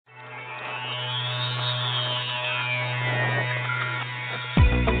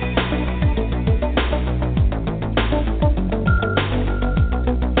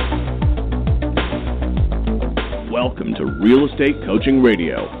to Real Estate Coaching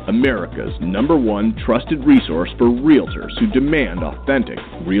Radio, America's #1 trusted resource for realtors who demand authentic,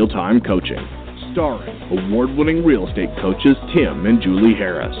 real-time coaching. Starring award-winning real estate coaches Tim and Julie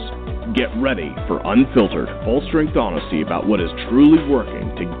Harris. Get ready for unfiltered, full-strength honesty about what is truly working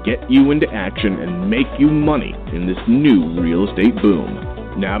to get you into action and make you money in this new real estate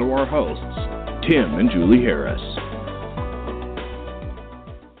boom. Now to our hosts, Tim and Julie Harris.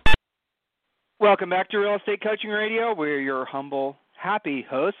 Welcome back to Real Estate Coaching Radio. We're your humble, happy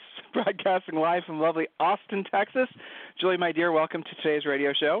hosts, broadcasting live from lovely Austin, Texas. Julie, my dear, welcome to today's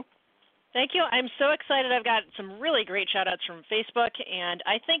radio show. Thank you. I'm so excited. I've got some really great shout-outs from Facebook, and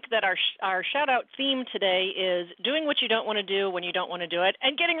I think that our shout-out theme today is doing what you don't want to do when you don't want to do it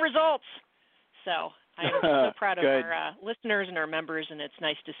and getting results. So I'm so proud of our listeners and our members, and it's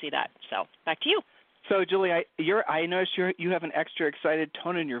nice to see that. So back to you. So, Julie, I noticed you have an extra excited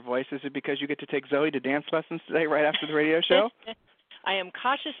tone in your voice. Is it because you get to take Zoe to dance lessons today right after the radio show? I am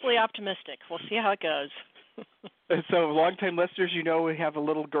cautiously optimistic. We'll see how it goes. So, longtime listeners, you know we have a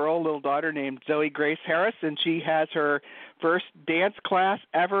little daughter named Zoe Grace Harris, and she has her first dance class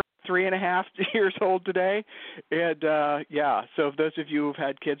ever. 3.5 years old today, and so if those of you who've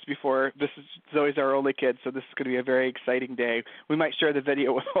had kids before, Zoe's our only kid, so this is going to be a very exciting day. We might share the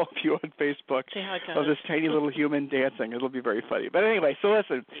video with all of you on Facebook of this tiny little human dancing. It'll be very funny. But anyway, so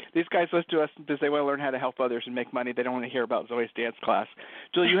listen, these guys listen to us because they want to learn how to help others and make money. They don't want to hear about Zoe's dance class.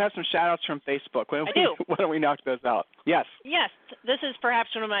 Julie, you have some shout-outs from Facebook. Why don't we knock those out? Yes. Yes, this is perhaps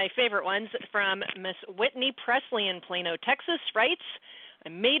one of my favorite ones from Miss Whitney Presley in Plano, Texas, writes, I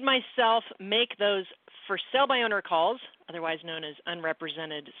made myself make those for sale by owner calls, otherwise known as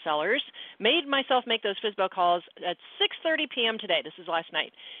unrepresented sellers, made myself make those FSBO calls at 6:30 p.m. today. This is last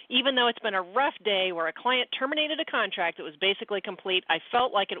night. Even though it's been a rough day where a client terminated a contract that was basically complete, I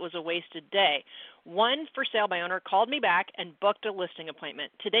felt like it was a wasted day. One for sale by owner called me back and booked a listing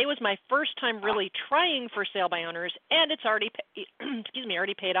appointment. Today was my first time really trying for sale by owners, and it's already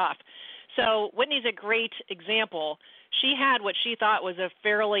paid off. So Whitney's a great example. She had what she thought was a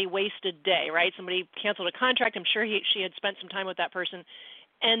fairly wasted day, right? Somebody canceled a contract. I'm sure she had spent some time with that person,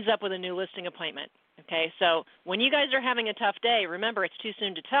 ends up with a new listing appointment. Okay, so when you guys are having a tough day, remember it's too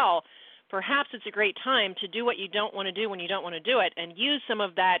soon to tell. Perhaps it's a great time to do what you don't want to do when you don't want to do it and use some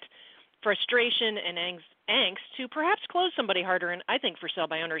of that frustration and angst to perhaps close somebody harder. And I think for sale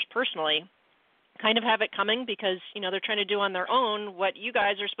by owners personally, kind of have it coming because, they're trying to do on their own what you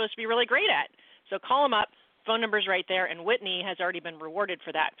guys are supposed to be really great at. So call them up. Phone number's right there, and Whitney has already been rewarded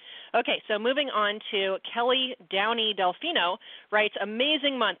for that. Okay, so moving on to Kelly Downey Delfino writes,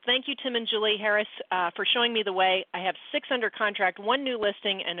 amazing month. Thank you, Tim and Julie Harris, for showing me the way. I have 6 under contract, 1 new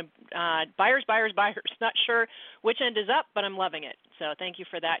listing, and buyers. Not sure which end is up, but I'm loving it. So thank you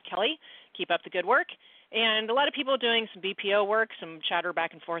for that, Kelly. Keep up the good work. And a lot of people doing some BPO work, some chatter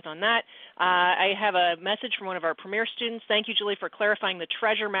back and forth on that. I have a message from one of our Premier students. Thank you, Julie, for clarifying the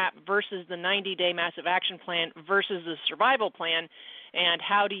treasure map versus the 90-day massive action plan versus the survival plan and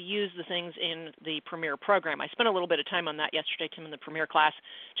how to use the things in the Premier program. I spent a little bit of time on that yesterday, Tim, in the Premier class,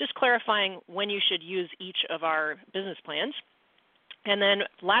 just clarifying when you should use each of our business plans. And then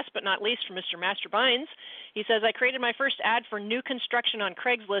last but not least from Mr. Master Bynes, he says, I created my first ad for new construction on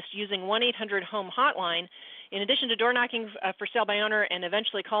Craigslist using 1-800-HOME hotline. In addition to door knocking for sale by owner and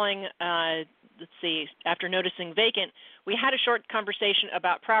eventually calling, after noticing vacant, we had a short conversation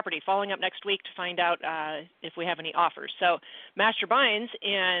about property, following up next week to find out if we have any offers. So Master Bynes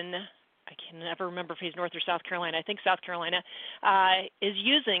I can never remember if he's North or South Carolina. I think South Carolina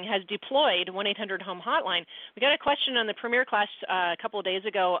has deployed 1-800-HOME hotline. We got a question on the Premier class a couple of days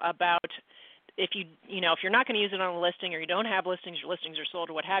ago about if you're not going to use it on a listing or you don't have listings, your listings are sold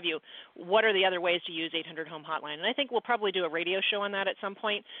or what have you, what are the other ways to use 800-HOME hotline? And I think we'll probably do a radio show on that at some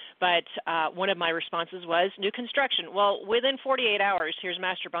point, but one of my responses was new construction. Well, within 48 hours, here's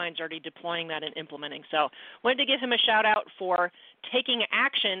Master Bynes already deploying that and implementing. So wanted to give him a shout out for taking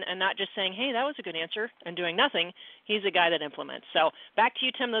action and not just saying, hey, that was a good answer and doing nothing. He's a guy that implements. So back to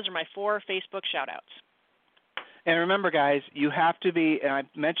you, Tim. Those are my 4 Facebook shout outs. And remember, guys, you have to be, and I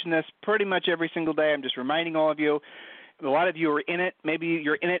mention this pretty much every single day, I'm just reminding all of you, a lot of you are in it. Maybe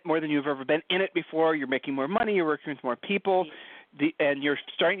you're in it more than you've ever been in it before. You're making more money. You're working with more people, and you're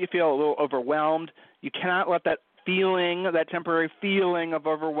starting to feel a little overwhelmed. You cannot let that temporary feeling of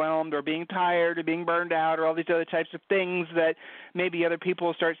overwhelmed or being tired or being burned out or all these other types of things that maybe other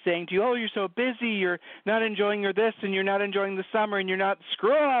people start saying to you, oh, you're so busy, you're not enjoying your this and you're not enjoying the summer and you're not,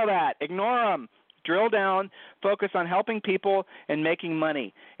 screw all that. Ignore them. Drill down, focus on helping people and making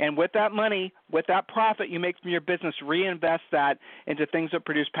money. And with that money, with that profit you make from your business, reinvest that into things that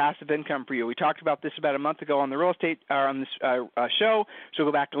produce passive income for you. We talked about this about a month ago on the real estate on this show, so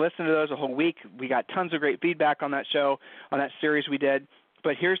go back to listen to those a whole week. We got tons of great feedback on that show, on that series we did.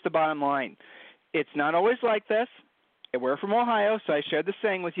 But here's the bottom line. It's not always like this. We're from Ohio, so I shared this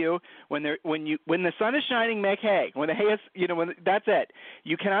saying with you. When the sun is shining, make hay. When the hay is, that's it.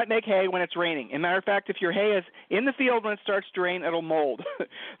 You cannot make hay when it's raining. As a matter of fact, if your hay is in the field when it starts to rain, it'll mold.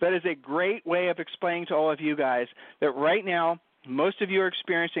 That is a great way of explaining to all of you guys that right now, most of you are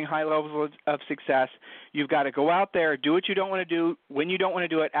experiencing high levels of success. You've got to go out there, do what you don't want to do, when you don't want to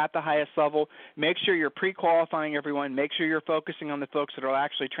do it at the highest level. Make sure you're pre-qualifying everyone. Make sure you're focusing on the folks that will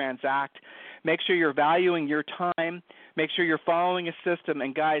actually transact. Make sure you're valuing your time. Make sure you're following a system.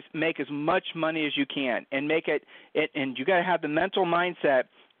 And, guys, make as much money as you can. And make it and you got to have the mental mindset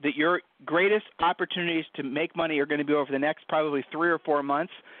that your greatest opportunities to make money are going to be over the next probably 3 or 4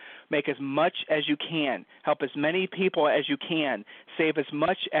 months. Make as much as you can. Help as many people as you can. Save as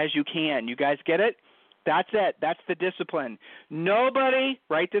much as you can. You guys get it? That's it. That's the discipline. Nobody,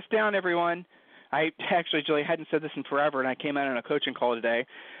 write this down, everyone. I actually, Julie, hadn't said this in forever, and I came out on a coaching call today.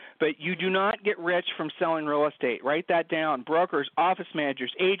 But you do not get rich from selling real estate. Write that down. Brokers, office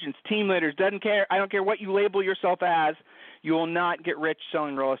managers, agents, team leaders, doesn't care. I don't care what you label yourself as. You will not get rich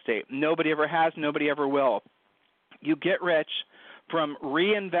selling real estate. Nobody ever has. Nobody ever will. You get rich from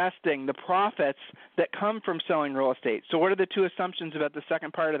reinvesting the profits that come from selling real estate. So what are the two assumptions about the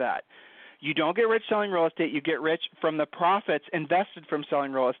second part of that? You don't get rich selling real estate. You get rich from the profits invested from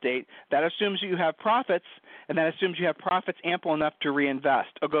selling real estate. That assumes you have profits, and that assumes you have profits ample enough to reinvest.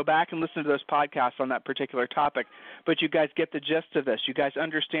 I'll go back and listen to those podcasts on that particular topic. But you guys get the gist of this. You guys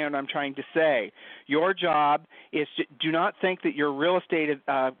understand what I'm trying to say. Your job is to do not think that your real estate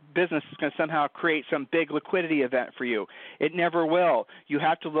business is going to somehow create some big liquidity event for you. It never will. You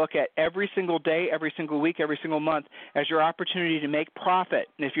have to look at every single day, every single week, every single month as your opportunity to make profit.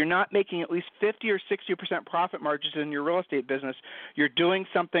 And if you're not making at least 50 or 60% profit margins in your real estate business, you're doing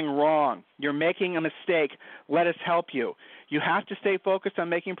something wrong. You're making a mistake. Let us help you. You have to stay focused on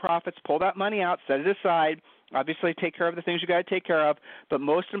making profits. Pull that money out. Set it aside. Obviously, take care of the things you got to take care of, but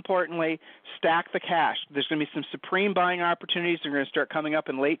most importantly, stack the cash. There's going to be some supreme buying opportunities that are going to start coming up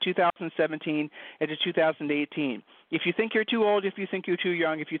in late 2017 into 2018. If you think you're too old, if you think you're too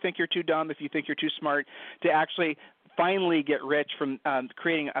young, if you think you're too dumb, if you think you're too smart to actually finally get rich from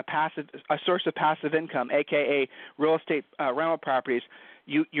creating a source of passive income, aka real estate rental properties,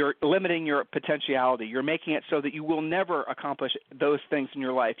 you're limiting your potentiality. You're making it so that you will never accomplish those things in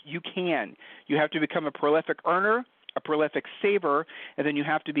your life. You can. You have to become a prolific earner, a prolific saver, and then you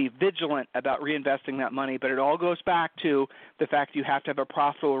have to be vigilant about reinvesting that money. But it all goes back to the fact you have to have a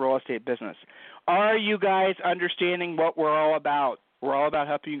profitable real estate business. Are you guys understanding what we're all about? We're all about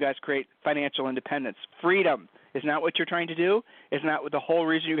helping you guys create financial independence, freedom. Isn't that what you're trying to do? Isn't that the whole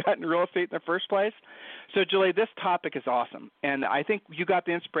reason you got into real estate in the first place? So, Julie, this topic is awesome. And I think you got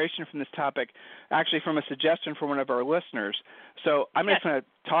the inspiration from this topic actually from a suggestion from one of our listeners. So I'm just going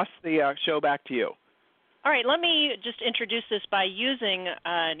to toss the show back to you. All right, let me just introduce this by using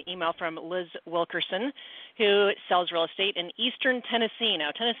an email from Liz Wilkerson, who sells real estate in eastern Tennessee. Now,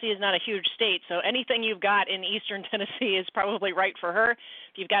 Tennessee is not a huge state, so anything you've got in eastern Tennessee is probably right for her.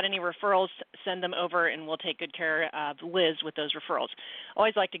 If you've got any referrals, send them over, and we'll take good care of Liz with those referrals.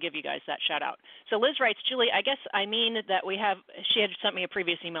 Always like to give you guys that shout-out. So Liz writes, Julie, I guess I mean that she had sent me a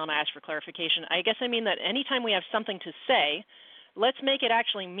previous email and I asked for clarification. I guess I mean that anytime we have something to say, let's make it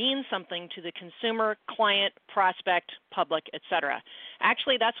actually mean something to the consumer, client, prospect, public, etc.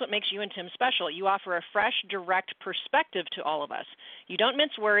 Actually, that's what makes you and Tim special. You offer a fresh, direct perspective to all of us. You don't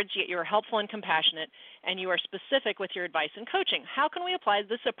mince words, yet you are helpful and compassionate, and you are specific with your advice and coaching. How can we apply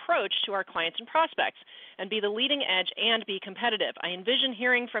this approach to our clients and prospects and be the leading edge and be competitive? I envision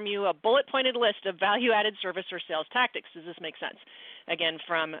hearing from you a bullet-pointed list of value-added service or sales tactics. Does this make sense? Again,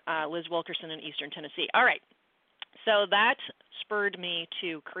 from Liz Wilkerson in eastern Tennessee. All right. So that spurred me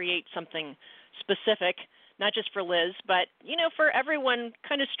to create something specific, not just for Liz, but, for everyone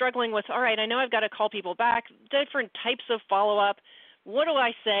kind of struggling with, all right, I know I've got to call people back, different types of follow-up. What do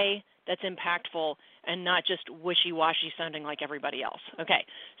I say that's impactful and not just wishy-washy sounding like everybody else? Okay,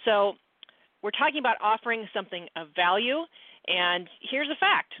 so we're talking about offering something of value, and here's a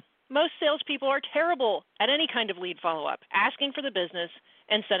fact. Most salespeople are terrible at any kind of lead follow-up, asking for the business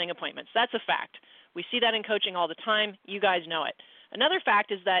and setting appointments. That's a fact. We see that in coaching all the time. You guys know it. Another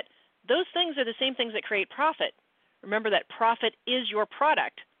fact is that those things are the same things that create profit. Remember that profit is your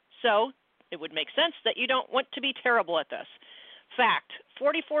product. So it would make sense that you don't want to be terrible at this. Fact,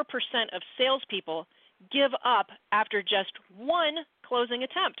 44% of salespeople give up after just one closing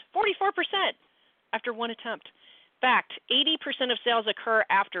attempt. 44% after one attempt. Fact, 80% of sales occur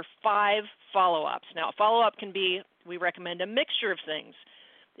after 5 follow-ups. Now, a follow-up can be, we recommend a mixture of things.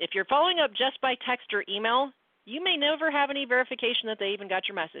 If you're following up just by text or email, you may never have any verification that they even got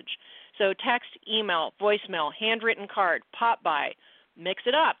your message. So text, email, voicemail, handwritten card, pop by, mix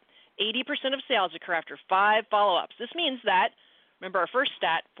it up. 80% of sales occur after 5 follow-ups. This means that, remember our first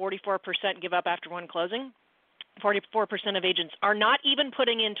stat, 44% give up after one closing. 44% of agents are not even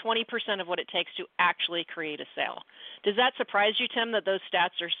putting in 20% of what it takes to actually create a sale. Does that surprise you, Tim, that those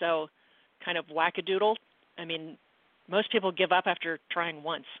stats are so kind of wackadoodle? I mean, most people give up after trying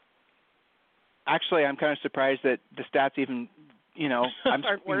once. Actually, I'm kind of surprised that the stats even,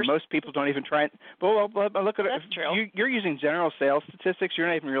 most people don't even try it. Well, look at That's it. True. You're using general sales statistics. You're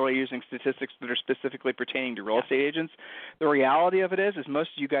not even really using statistics that are specifically pertaining to real estate agents. The reality of it is most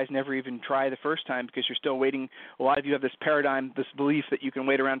of you guys never even try the first time because you're still waiting. A lot of you have this paradigm, this belief that you can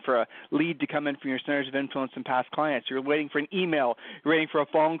wait around for a lead to come in from your centers of influence and past clients. You're waiting for an email. You're waiting for a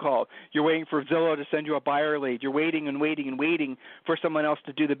phone call. You're waiting for Zillow to send you a buyer lead. You're waiting and waiting and waiting for someone else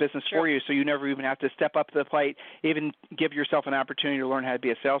to do the business for you, so you never even have to step up to the plate, even give yourself an opportunity to learn how to be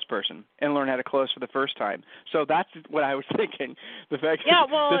a salesperson and learn how to close for the first time. So that's what I was thinking. The fact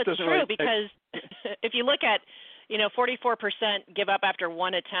it's true because if you look at, 44% give up after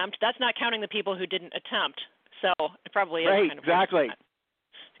one attempt, that's not counting the people who didn't attempt. So it probably is kind of exactly.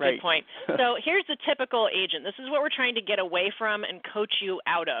 Good point. So here's the typical agent. This is what we're trying to get away from and coach you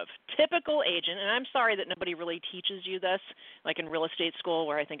out of. Typical agent, and I'm sorry that nobody really teaches you this, like in real estate school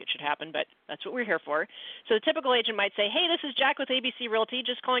where I think it should happen, but that's what we're here for. So the typical agent might say, hey, this is Jack with ABC Realty,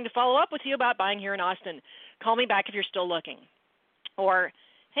 just calling to follow up with you about buying here in Austin. Call me back if you're still looking. Or,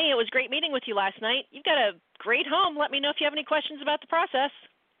 hey, it was great meeting with you last night. You've got a great home. Let me know if you have any questions about the process.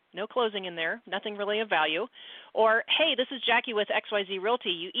 No closing in there, nothing really of value. Or, hey, this is Jackie with XYZ Realty.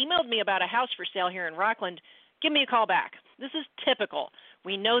 You emailed me about a house for sale here in Rockland. Give me a call back. This is typical.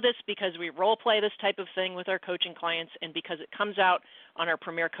 We know this because we role play this type of thing with our coaching clients and because it comes out on our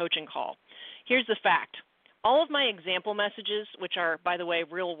premier coaching call. Here's the fact. All of my example messages, which are, by the way,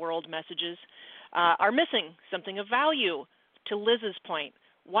 real world messages, are missing something of value. To Liz's point,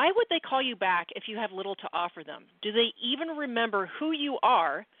 why would they call you back if you have little to offer them? Do they even remember who you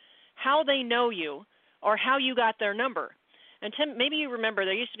are, how they know you, or how you got their number? And Tim, maybe you remember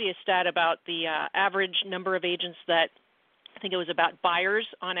there used to be a stat about the average number of agents that, I think it was about buyers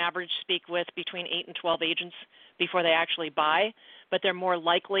on average speak with between 8 and 12 agents before they actually buy, but they're more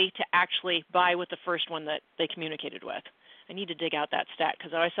likely to actually buy with the first one that they communicated with. I need to dig out that stat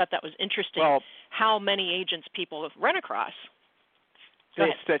because I always thought that was interesting, how many agents people have run across.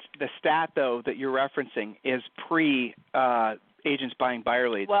 The stat, though, that you're referencing is pre-agents buying buyer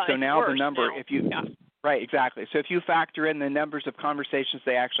leads. Well, so now the number, now. Right, exactly. So if you factor in the numbers of conversations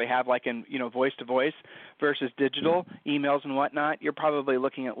they actually have, like in voice-to-voice versus digital, emails and whatnot, you're probably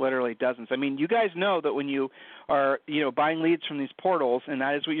looking at literally dozens. I mean, you guys know that when you are buying leads from these portals, and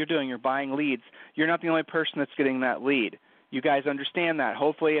that is what you're doing, you're buying leads, you're not the only person that's getting that lead. You guys understand that.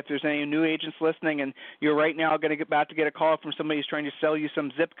 Hopefully, if there's any new agents listening and you're right now about to get a call from somebody who's trying to sell you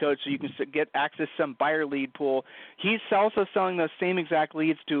some zip code so you can get access to some buyer lead pool, he's also selling those same exact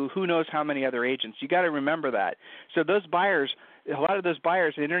leads to who knows how many other agents. You got to remember that. So those buyers, a lot of those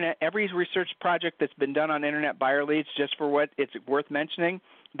buyers, the internet, every research project that's been done on internet buyer leads, just for what it's worth mentioning,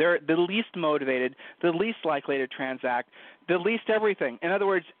 they're the least motivated, the least likely to transact, the least everything. In other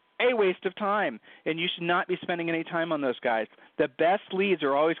words, a waste of time, and you should not be spending any time on those guys. The best leads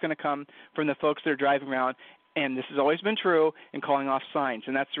are always going to come from the folks that are driving around, and this has always been true, in calling off signs,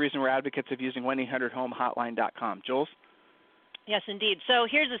 and that's the reason we're advocates of using 1-800-HOME-HOTLINE.com. Jules? Yes, indeed. So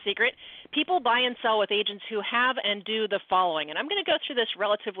here's the secret. People buy and sell with agents who have and do the following, and I'm going to go through this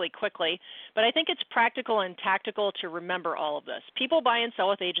relatively quickly, but I think it's practical and tactical to remember all of this. People buy and sell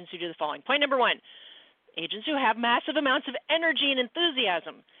with agents who do the following. Point number 1, agents who have massive amounts of energy and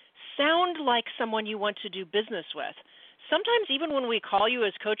enthusiasm. Sound like someone you want to do business with. Sometimes even when we call you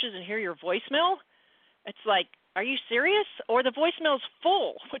as coaches and hear your voicemail, it's like, are you serious? Or the voicemail's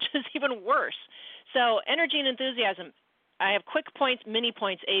full, which is even worse. So energy and enthusiasm. I have quick points, mini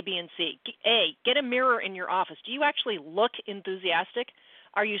points, A, B, and C. A, get a mirror in your office. Do you actually look enthusiastic?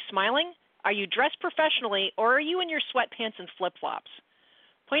 Are you smiling? Are you dressed professionally? Or are you in your sweatpants and flip-flops?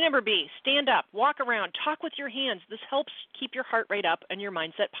 Point number B, stand up, walk around, talk with your hands. This helps keep your heart rate up and your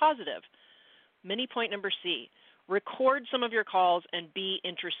mindset positive. Mini point number C, record some of your calls and be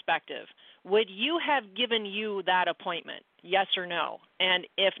introspective. Would you have given you that appointment? Yes or no? And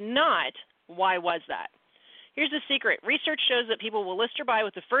if not, why was that? Here's the secret. Research shows that people will list or buy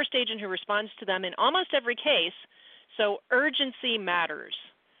with the first agent who responds to them in almost every case, so urgency matters.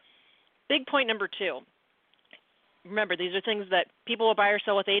 Big point number 2. Remember, these are things that people will buy or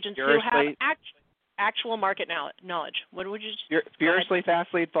sell with agents who have actual market knowledge. What would you furiously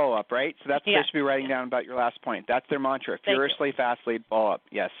fast lead follow-up, right? So that's what they should be writing down about your last point. That's their mantra, furiously fast lead follow-up.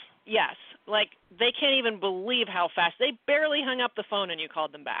 Yes. Yes. Like, they can't even believe how fast. They barely hung up the phone and you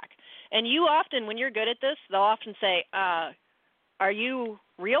called them back. And you often, when you're good at this, they'll often say, are you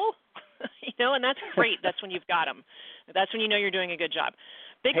real? And that's great. That's when you've got them. That's when you know you're doing a good job.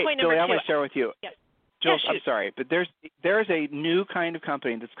 Big point number 2. I want to share with you. Yes. Jill, I'm sorry, but there's a new kind of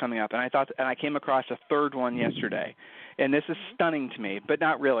company that's coming up, and I came across a third one yesterday, and this is stunning to me, but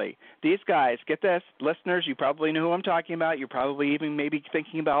not really. These guys, get this, listeners, you probably know who I'm talking about. You're probably even maybe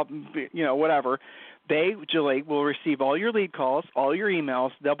thinking about, whatever. They, Julie, will receive all your lead calls, all your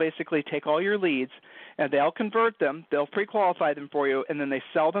emails. They'll basically take all your leads, and they'll convert them. They'll pre-qualify them for you, and then they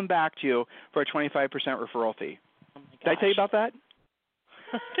sell them back to you for a 25% referral fee. Did I tell you about that?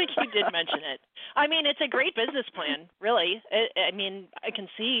 I think you did mention it. I mean, it's a great business plan, really. I can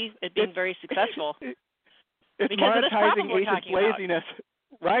see it being very successful. It's monetizing agents' laziness.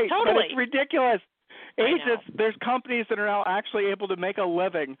 Right, totally. But it's ridiculous. Agents, there's companies that are now actually able to make a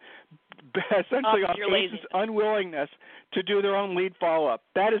living essentially off agents' unwillingness to do their own lead follow-up.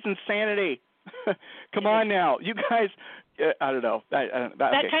 That is insanity. Come on now. You guys, I don't know. That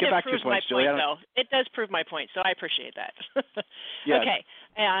kind of proves my point, though. It does prove my point, so I appreciate that. Yes. Okay.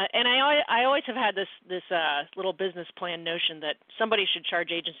 And I always have had this little business plan notion that somebody should charge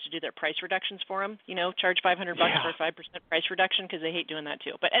agents to do their price reductions for them. Charge $500 for a 5% price reduction because they hate doing that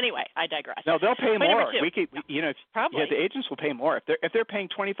too. But anyway, I digress. No, they'll pay more. Probably. Yeah, the agents will pay more if they're paying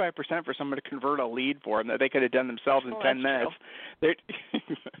 25% for someone to convert a lead for them that they could have done themselves in 10 minutes.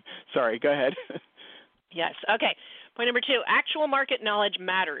 Sorry, go ahead. Yes. Okay. Point number 2, actual market knowledge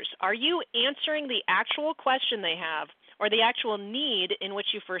matters. Are you answering the actual question they have or the actual need in which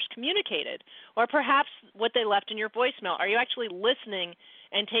you first communicated, or perhaps what they left in your voicemail? Are you actually listening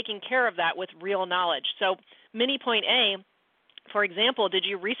and taking care of that with real knowledge? So mini point A, for example, did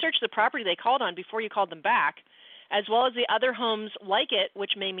you research the property they called on before you called them back, as well as the other homes like it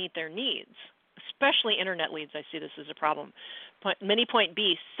which may meet their needs? Especially internet leads, I see this as a problem. Mini point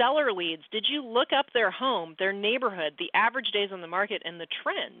B, seller leads. Did you look up their home, their neighborhood, the average days on the market, and the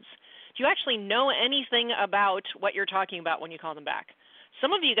trends? Do you actually know anything about what you're talking about when you call them back?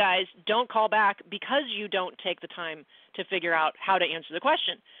 Some of you guys don't call back because you don't take the time to figure out how to answer the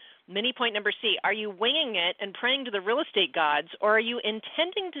question. Mini point number C, are you winging it and praying to the real estate gods, or are you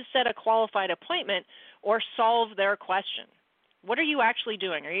intending to set a qualified appointment or solve their question? What are you actually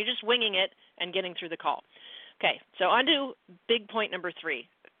doing? Are you just winging it and getting through the call? Okay, so on to big point number 3.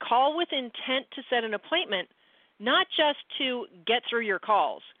 Call with intent to set an appointment, not just to get through your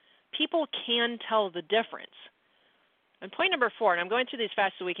calls. People can tell the difference. And point number 4, and I'm going through these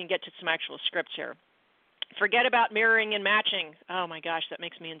fast so we can get to some actual scripts here. Forget about mirroring and matching. Oh my gosh, that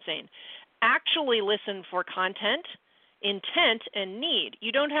makes me insane. Actually listen for content, intent, and need.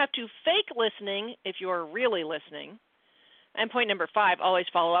 You don't have to fake listening if you're really listening. And point number 5, always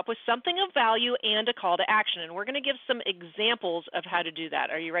follow up with something of value and a call to action. And we're going to give some examples of how to do that.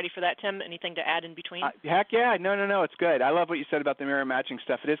 Are you ready for that, Tim? Anything to add in between? Heck yeah. No, it's good. I love what you said about the mirror matching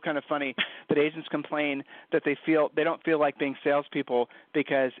stuff. It is kind of funny that agents complain that they don't feel like being salespeople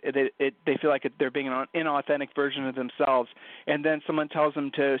because they feel like they're being an inauthentic version of themselves. And then someone tells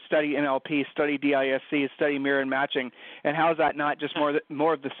them to study NLP, study DISC, study mirror and matching. And how is that not just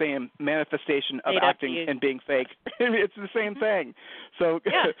more of the same manifestation of acting and being fake? It's the same thing. So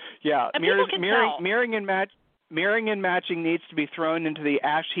yeah, mirroring and matching needs to be thrown into the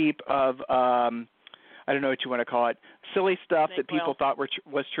ash heap of I don't know what you want to call it, silly stuff that people thought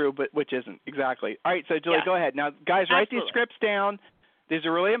was true, but which isn't. Exactly. All right, so Julie, go ahead. Now, guys, write these scripts down. These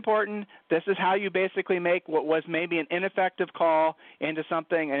are really important. This is how you basically make what was maybe an ineffective call into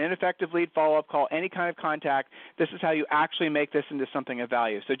something, an ineffective lead follow-up call, any kind of contact. This is how you actually make this into something of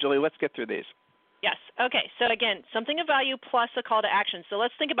value. So, Julie, let's get through these. Yes. Okay. So again, something of value plus a call to action. So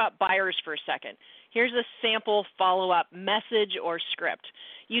let's think about buyers for a second. Here's a sample follow-up message or script.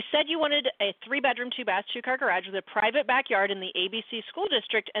 You said you wanted a 3-bedroom, 2-bath, 2-car garage with a private backyard in the ABC school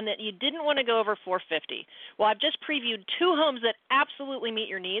district and that you didn't want to go over $450. Well, I've just previewed 2 homes that absolutely meet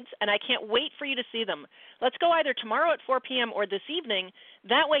your needs, and I can't wait for you to see them. Let's go either tomorrow at 4 p.m. or this evening.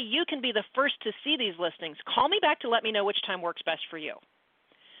 That way you can be the first to see these listings. Call me back to let me know which time works best for you.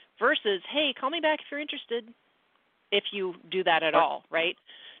 Versus, hey, call me back if you're interested, if you do that at all, right?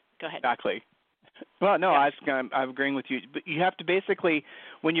 Go ahead. Exactly. Well, no, Yeah. I'm agreeing with you. But you have to basically,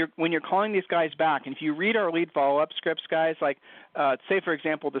 when you're calling these guys back, and if you read our lead follow-up scripts, guys, like say for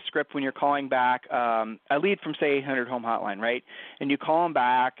example the script when you're calling back a lead from say 800 Home Hotline, right? And you call them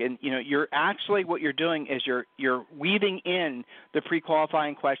back, and you're actually what you're doing is you're weaving in the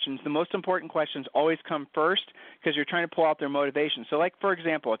pre-qualifying questions. The most important questions always come first because you're trying to pull out their motivation. So, like for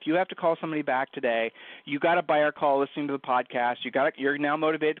example, if you have to call somebody back today, you got a buyer call listening to the podcast. You're now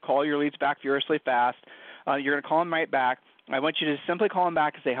motivated to call your leads back furiously fast. You're going to call them right back. I want you to simply call them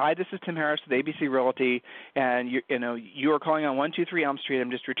back and say, "Hi, this is Tim Harris with ABC Realty, and you are calling on 123 Elm Street.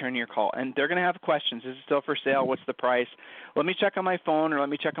 I'm just returning your call." And they're going to have questions. Is it still for sale? What's the price? Let me check on my phone or let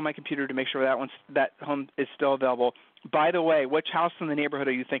me check on my computer to make sure that home is still available. By the way, which house in the neighborhood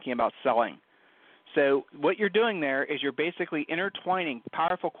are you thinking about selling? So what you're doing there is you're basically intertwining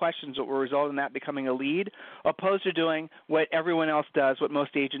powerful questions that will result in that becoming a lead, opposed to doing what everyone else does, what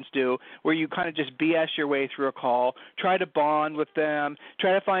most agents do, where you kind of just BS your way through a call, try to bond with them,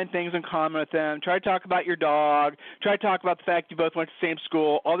 try to find things in common with them, try to talk about your dog, try to talk about the fact you both went to the same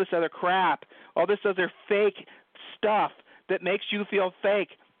school, all this other crap, all this other fake stuff that makes you feel fake,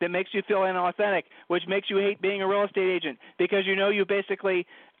 that makes you feel inauthentic, which makes you hate being a real estate agent because you basically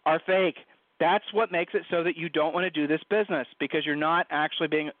are fake. That's what makes it so that you don't want to do this business because you're not actually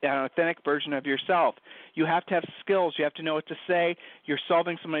being an authentic version of yourself. You have to have skills. You have to know what to say. You're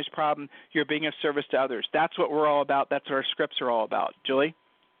solving somebody's problem. You're being of service to others. That's what we're all about. That's what our scripts are all about. Julie?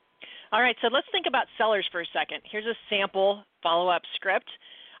 All right, so let's think about sellers for a second. Here's a sample follow-up script.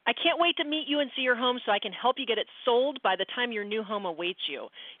 I can't wait to meet you and see your home so I can help you get it sold by the time your new home awaits you.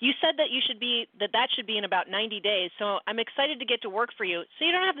 You said that that should be in about 90 days, so I'm excited to get to work for you so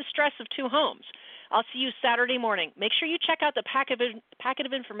you don't have the stress of two homes. I'll see you Saturday morning. Make sure you check out the packet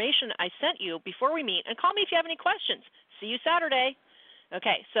of information I sent you before we meet and call me if you have any questions. See you Saturday.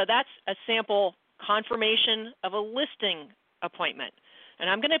 Okay, so that's a sample confirmation of a listing appointment. And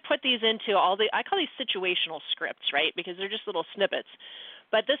I'm going to put these into I call these situational scripts, right, because they're just little snippets.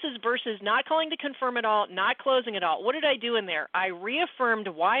 But this is versus not calling to confirm at all, not closing at all. What did I do in there? I reaffirmed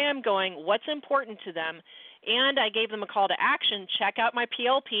why I'm going, what's important to them, and I gave them a call to action. Check out my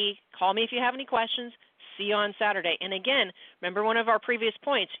PLP. Call me if you have any questions. See you on Saturday. And again, remember one of our previous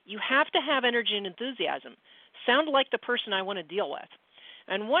points, you have to have energy and enthusiasm. Sound like the person I want to deal with.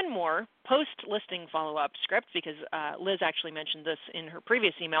 And one more post-listing follow-up script, because Liz actually mentioned this in her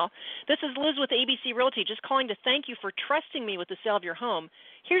previous email. This is Liz with ABC Realty, just calling to thank you for trusting me with the sale of your home.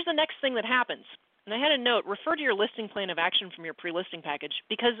 Here's the next thing that happens. And I had a note, refer to your listing plan of action from your pre-listing package,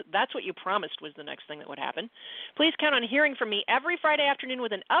 because that's what you promised was the next thing that would happen. Please count on hearing from me every Friday afternoon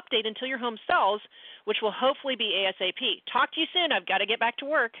with an update until your home sells, which will hopefully be ASAP. Talk to you soon. I've got to get back to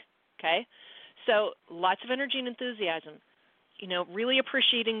work. Okay? So lots of energy and enthusiasm. Really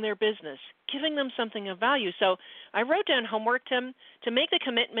appreciating their business, giving them something of value. So I wrote down homework, Tim, to make the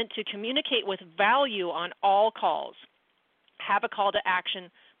commitment to communicate with value on all calls. Have a call to action,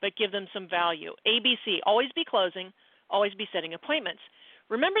 but give them some value. ABC, always be closing, always be setting appointments.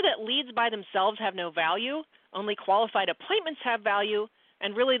 Remember that leads by themselves have no value. Only qualified appointments have value,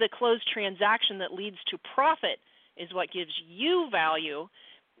 and really the closed transaction that leads to profit is what gives you value,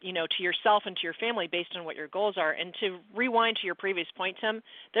 to yourself and to your family based on what your goals are. And to rewind to your previous point, Tim,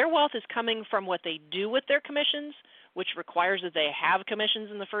 their wealth is coming from what they do with their commissions, which requires that they have commissions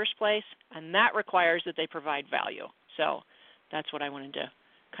in the first place, and that requires that they provide value. So that's what I wanted to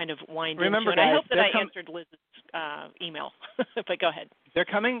kind of wind into. And I hope that I answered Liz's email, but go ahead. They're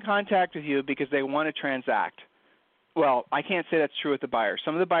coming in contact with you because they want to transact. Well, I can't say that's true with the buyers.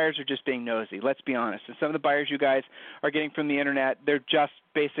 Some of the buyers are just being nosy, let's be honest. And some of the buyers you guys are getting from the Internet, they're just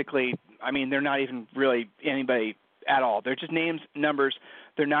basically, they're not even really anybody at all. They're just names, numbers.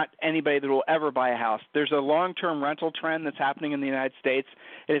 They're not anybody that will ever buy a house. There's a long-term rental trend that's happening in the United States,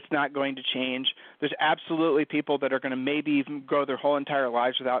 and it's not going to change. There's absolutely people that are going to maybe even go their whole entire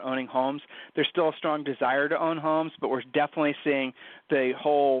lives without owning homes. There's still a strong desire to own homes, but we're definitely seeing the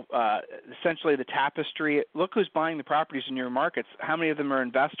whole, essentially the tapestry. Look who's buying the properties in your markets. How many of them are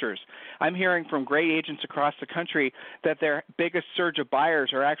investors? I'm hearing from great agents across the country that their biggest surge of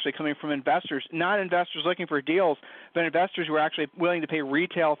buyers are actually coming from investors, not investors looking for deals, but investors who are actually willing to pay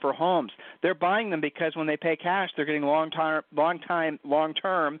retail for homes. They're buying them because when they pay cash, they're getting long-term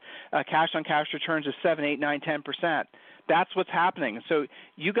cash-on-cash returns of 7, 8, 9, 10%. That's what's happening. So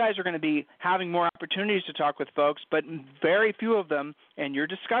you guys are going to be having more opportunities to talk with folks, but very few of them, and you're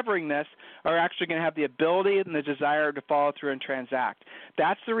discovering this, are actually going to have the ability and the desire to follow through and transact.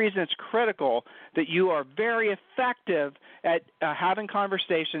 That's the reason it's critical that you are very effective at having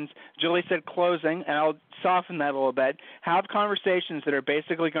conversations. Julie said closing, and I'll soften that a little bit. Have conversations that are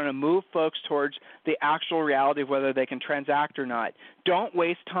basically going to move folks towards the actual reality of whether they can transact or not. Don't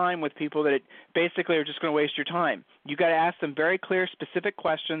waste time with people that basically are just going to waste your time. You got to ask them very clear, specific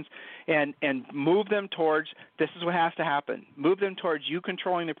questions and move them towards this is what has to happen. Move them towards you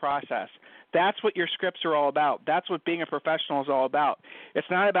controlling the process. That's what your scripts are all about. That's what being a professional is all about. It's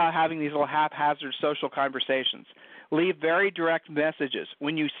not about having these little haphazard social conversations. Leave very direct messages.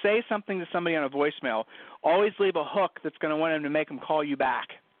 When you say something to somebody on a voicemail, always leave a hook that's going to want them to make them call you back.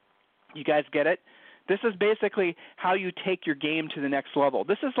 You guys get it? This is basically how you take your game to the next level.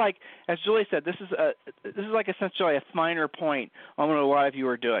 This is like, as Julie said, this is like essentially a finer point on what a lot of you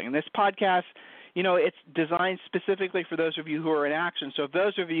are doing. And this podcast, you know, it's designed specifically for those of you who are in action. So if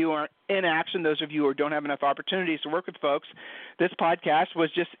those of you who are in action, those of you who don't have enough opportunities to work with folks, this podcast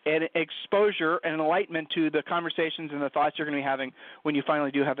was just an exposure and an enlightenment to the conversations and the thoughts you're going to be having when you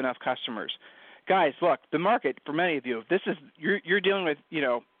finally do have enough customers. Guys, look, the market for many of you, this is you're dealing with, you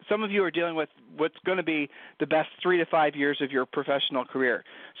know, some of you are dealing with what's going to be the best 3 to 5 years of your professional career.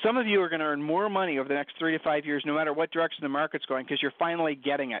 Some of you are going to earn more money over the next 3 to 5 years no matter what direction the market's going because you're finally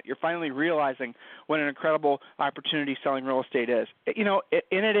getting it. You're finally realizing what an incredible opportunity selling real estate is. You know,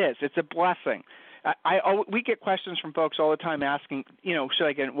 and it is. It's a blessing. We get questions from folks all the time asking, you know, should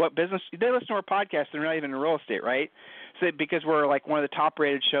I get what business? They listen to our podcast. They're not even in real estate, right? So because we're like one of the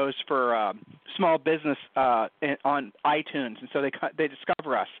top-rated shows for small business on iTunes, and so they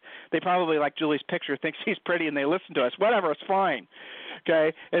discover us. They probably like Julie's picture, thinks he's pretty, and they listen to us. Whatever, it's fine.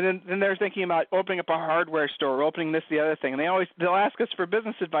 Okay, and then they're thinking about opening up a hardware store, opening this, the other thing, and they'll ask us for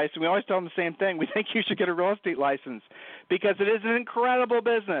business advice, and we always tell them the same thing. We think you should get a real estate license because it is an incredible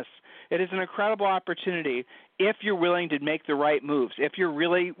business. It is an incredible opportunity if you're willing to make the right moves, if you're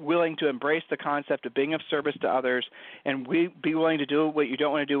really willing to embrace the concept of being of service to others and be willing to do what you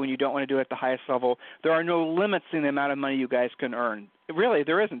don't want to do when you don't want to do it at the highest level. There are no limits in the amount of money you guys can earn. Really,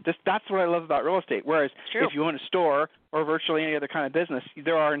 there isn't. That's what I love about real estate. Whereas if you own a store or virtually any other kind of business,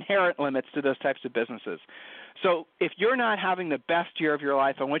 there are inherent limits to those types of businesses. So if you're not having the best year of your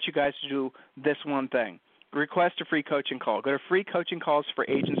life, I want you guys to do this one thing. Request a free coaching call. Go to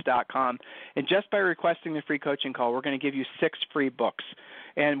freecoachingcallsforagents.com, and just by requesting the free coaching call, we're going to give you 6 free books.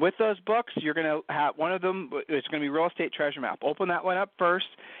 And with those books, you're going to have one of them. It's going to be Real Estate Treasure Map. Open that one up first,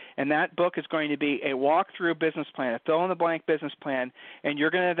 and that book is going to be a walk-through business plan, a fill-in-the-blank business plan, and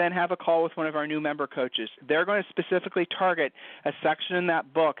you're going to then have a call with one of our new member coaches. They're going to specifically target a section in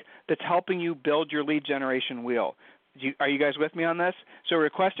that book that's helping you build your lead generation wheel. Are you guys with me on this? So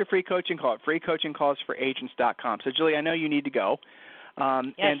request a free coaching call at freecoachingcallsforagents.com. So, Julie, I know you need to go.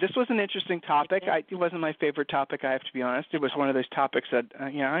 Yes. And this was an interesting topic. It wasn't my favorite topic, I have to be honest. It was one of those topics that,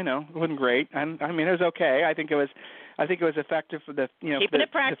 I know, it wasn't great. I mean, it was okay. I think it was effective for the, Keeping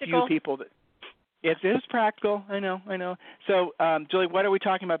it practical. The few people that. It is practical. I know. So, Julie, what are we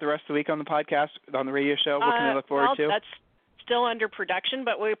talking about the rest of the week on the podcast, on the radio show? What can I look forward to? That's still under production,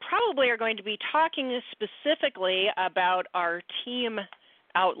 but we probably are going to be talking specifically about our team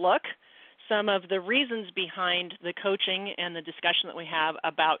outlook, some of the reasons behind the coaching and the discussion that we have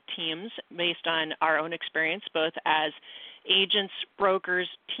about teams based on our own experience, both as agents, brokers,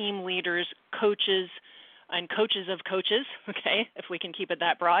 team leaders, coaches, and coaches of coaches, okay, if we can keep it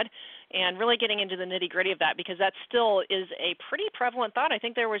that broad, and really getting into the nitty-gritty of that because that still is a pretty prevalent thought. I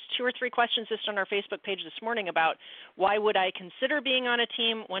think there was 2 or 3 questions just on our Facebook page this morning about why would I consider being on a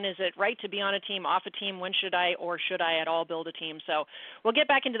team, when is it right to be on a team, off a team, when should I or should I at all build a team. So we'll get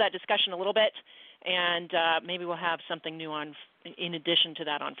back into that discussion a little bit, and maybe we'll have something new on in addition to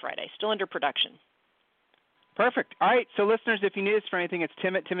that on Friday. Still under production. Perfect. All right. So, listeners, if you need us for anything, it's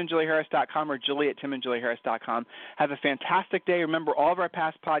tim@timandjulieharris.com or julie@timandjulieharris.com. Have a fantastic day. Remember, all of our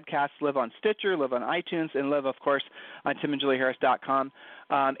past podcasts live on Stitcher, live on iTunes, and live, of course, on timandjulieharris.com.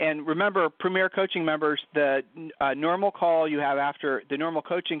 And remember, Premier Coaching members, the normal call you have after the normal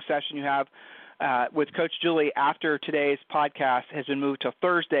coaching session you have with Coach Julie after today's podcast has been moved to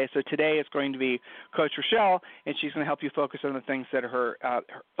Thursday. So today is going to be Coach Rochelle, and she's going to help you focus on the things that are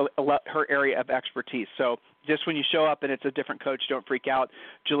her area of expertise. So just when you show up and it's a different coach, don't freak out.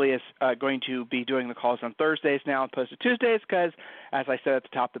 Julie is going to be doing the calls on Thursdays now opposed to Tuesdays because, as I said at the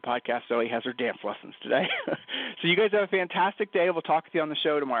top of the podcast, Zoe has her dance lessons today. So you guys have a fantastic day. We'll talk with you on the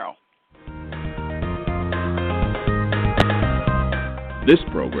show tomorrow. This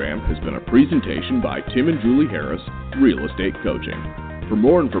program has been a presentation by Tim and Julie Harris, Real Estate Coaching. For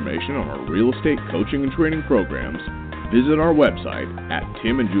more information on our real estate coaching and training programs, visit our website at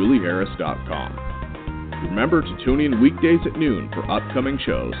timandjulieharris.com. Remember to tune in weekdays at noon for upcoming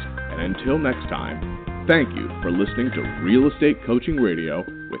shows, and until next time, Thank you for listening to Real Estate Coaching Radio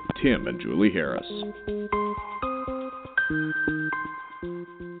with Tim and Julie Harris.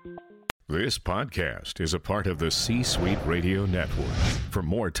 This podcast is a part of the C-Suite Radio Network. For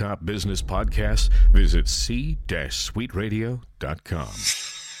more top business podcasts, visit c-suiteradio.com.